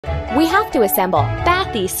We have to assemble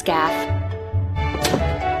bathy scaff.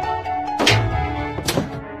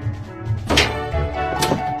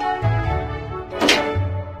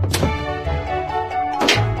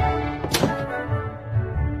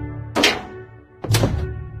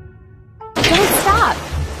 Don't stop!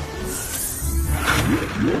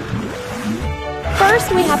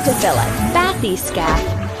 First, we have to fill it. Bathy scaff.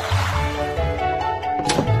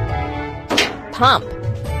 Pump.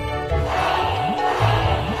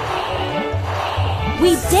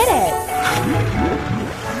 We did it!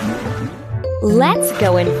 Let's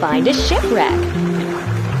go and find a shipwreck.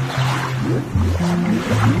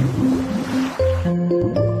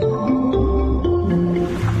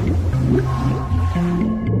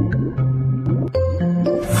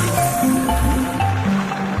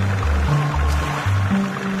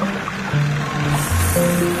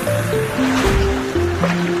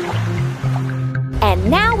 And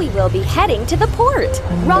now we will be heading to the port.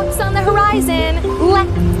 Rocks on the horizon.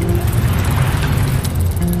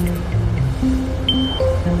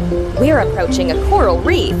 We're approaching a coral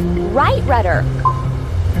reef. Right rudder.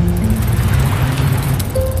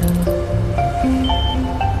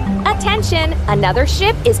 Attention! Another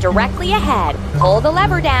ship is directly ahead. Pull the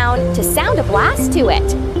lever down to sound a blast to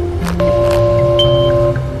it.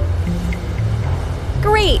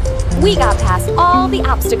 Great! We got past all the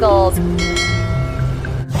obstacles.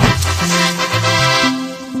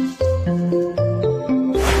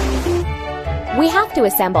 We have to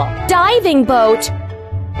assemble diving boat.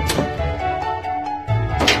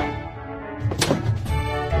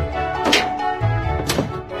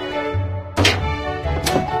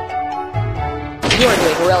 You're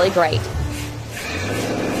doing really great.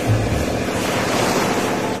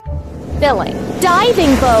 Filling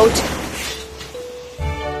diving boat.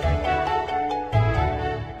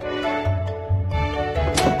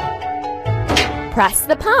 Press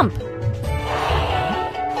the pump.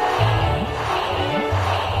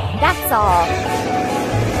 That's all.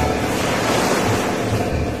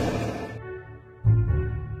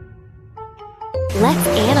 Let's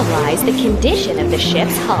analyze the condition of the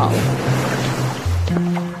ship's hull.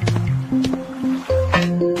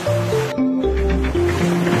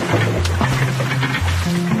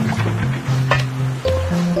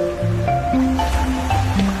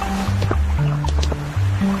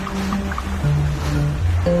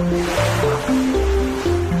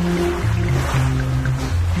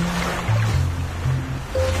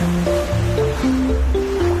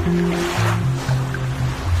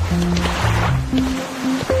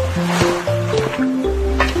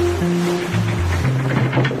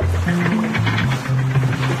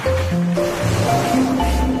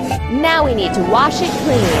 Now we need to wash it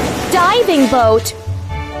clean. Diving boat.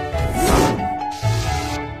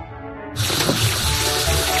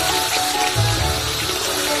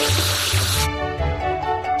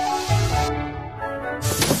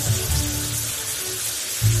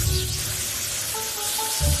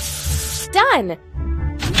 Done.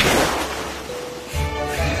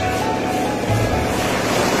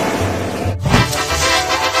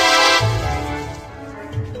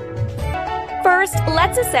 First,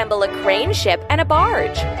 let's assemble a crane ship and a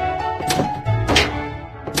barge.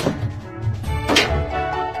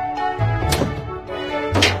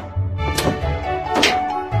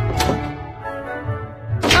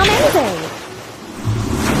 Amazing!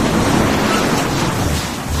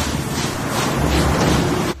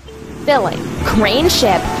 Filling crane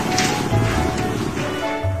ship.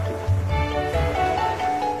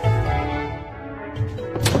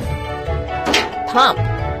 Pump.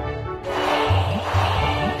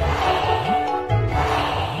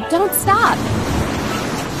 Don't stop.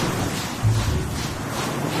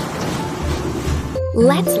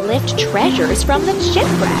 Let's lift treasures from the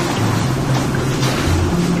shipwreck.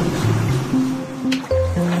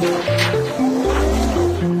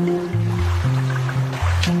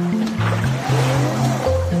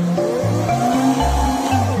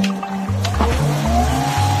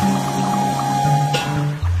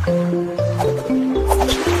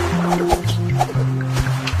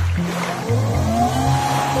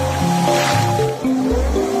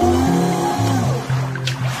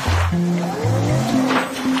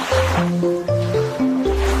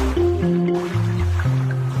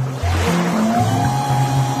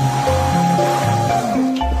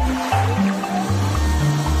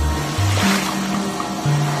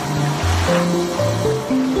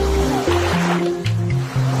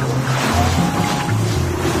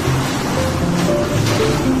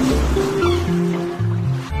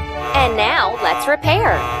 And now, let's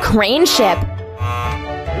repair. Crane ship.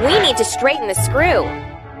 We need to straighten the screw.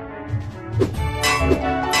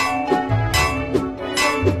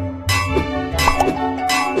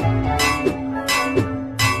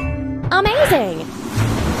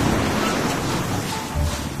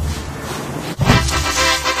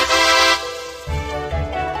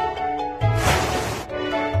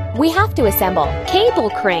 We have to assemble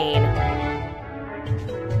cable crane.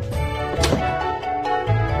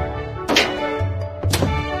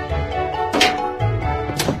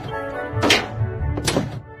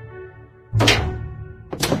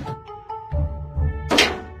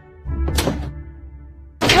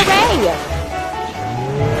 Hooray!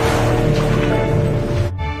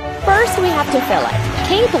 First, we have to fill it.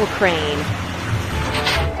 Cable crane.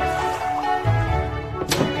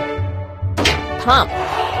 Pump.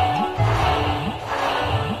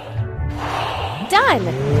 Done!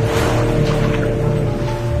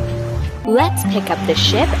 Let's pick up the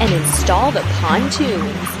ship and install the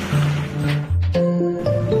pontoons.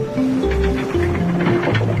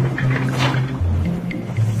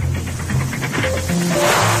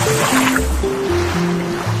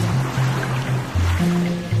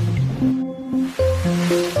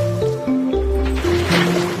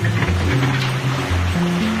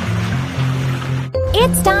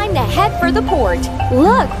 It's time to head for the port.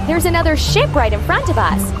 Look, there's another ship right in front of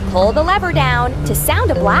us. Pull the lever down to sound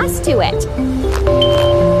a blast to it.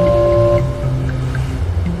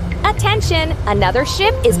 Attention, another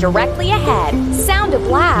ship is directly ahead. Sound a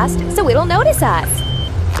blast so it'll notice us.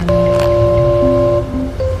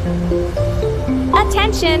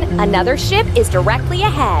 Attention, another ship is directly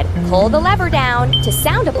ahead. Pull the lever down to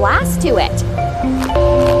sound a blast to it.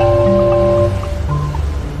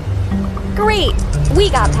 Great! We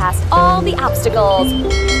got past all the obstacles.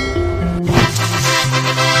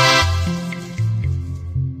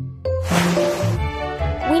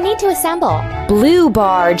 We need to assemble blue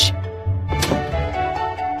barge.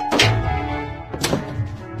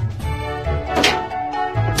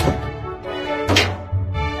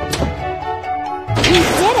 We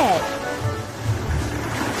did it!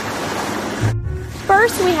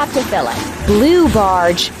 First, we have to fill it. Blue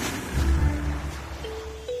barge.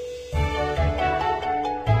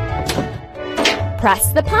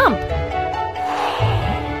 Press the pump.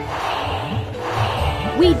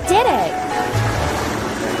 We did it!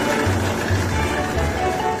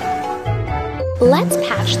 Let's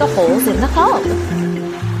patch the holes in the hull.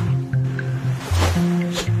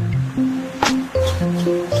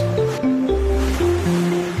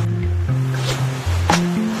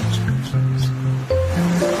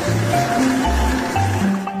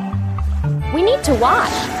 We need to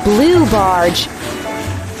wash. Blue barge.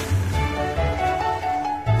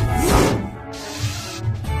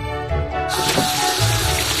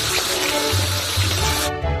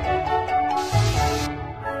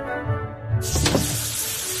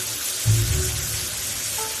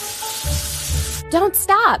 Don't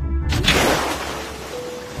stop!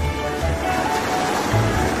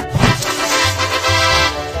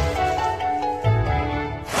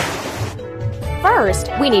 First,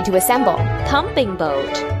 we need to assemble pumping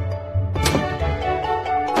boat.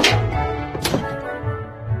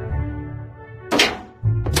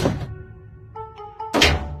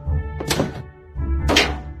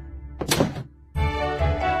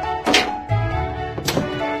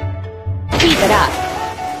 Keep it up.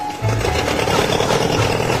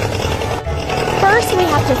 First, we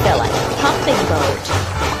have to fill it. Pumping boat.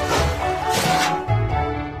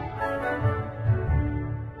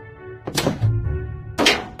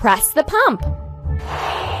 Press the pump.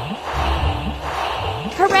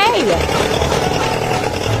 Hooray!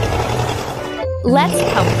 Let's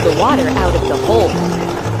pump the water out of the hole.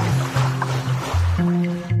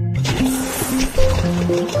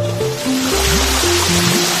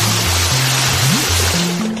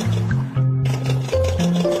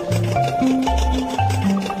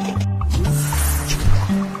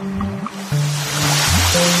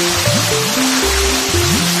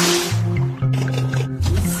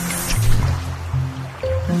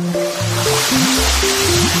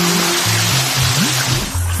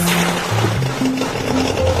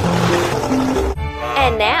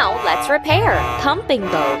 And now, let's repair. Pumping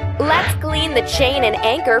boat. Let's clean the chain and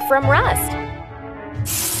anchor from rust.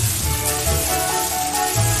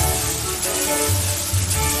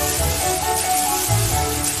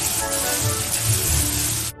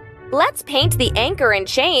 Let's paint the anchor and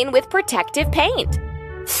chain with protective paint.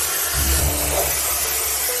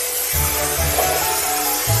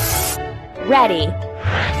 Ready.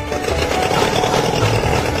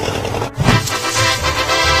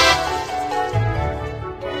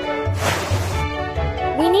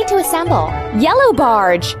 We need to assemble yellow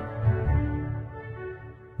barge.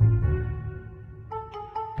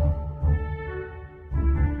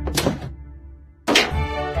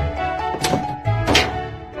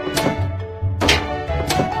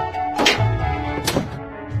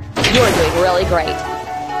 You're doing really great.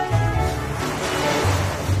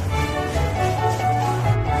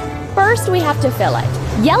 First, we have to fill it.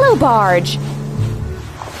 Yellow barge.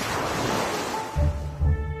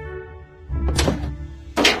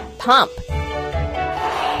 Pump.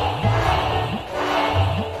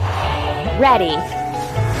 Ready.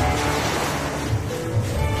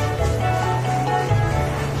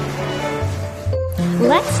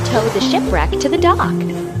 Let's tow the shipwreck to the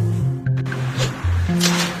dock.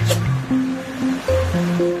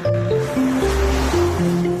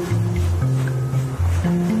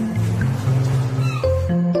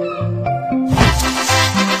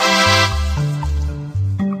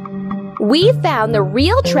 We found the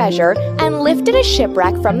real treasure and lifted a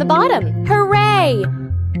shipwreck from the bottom. Hooray!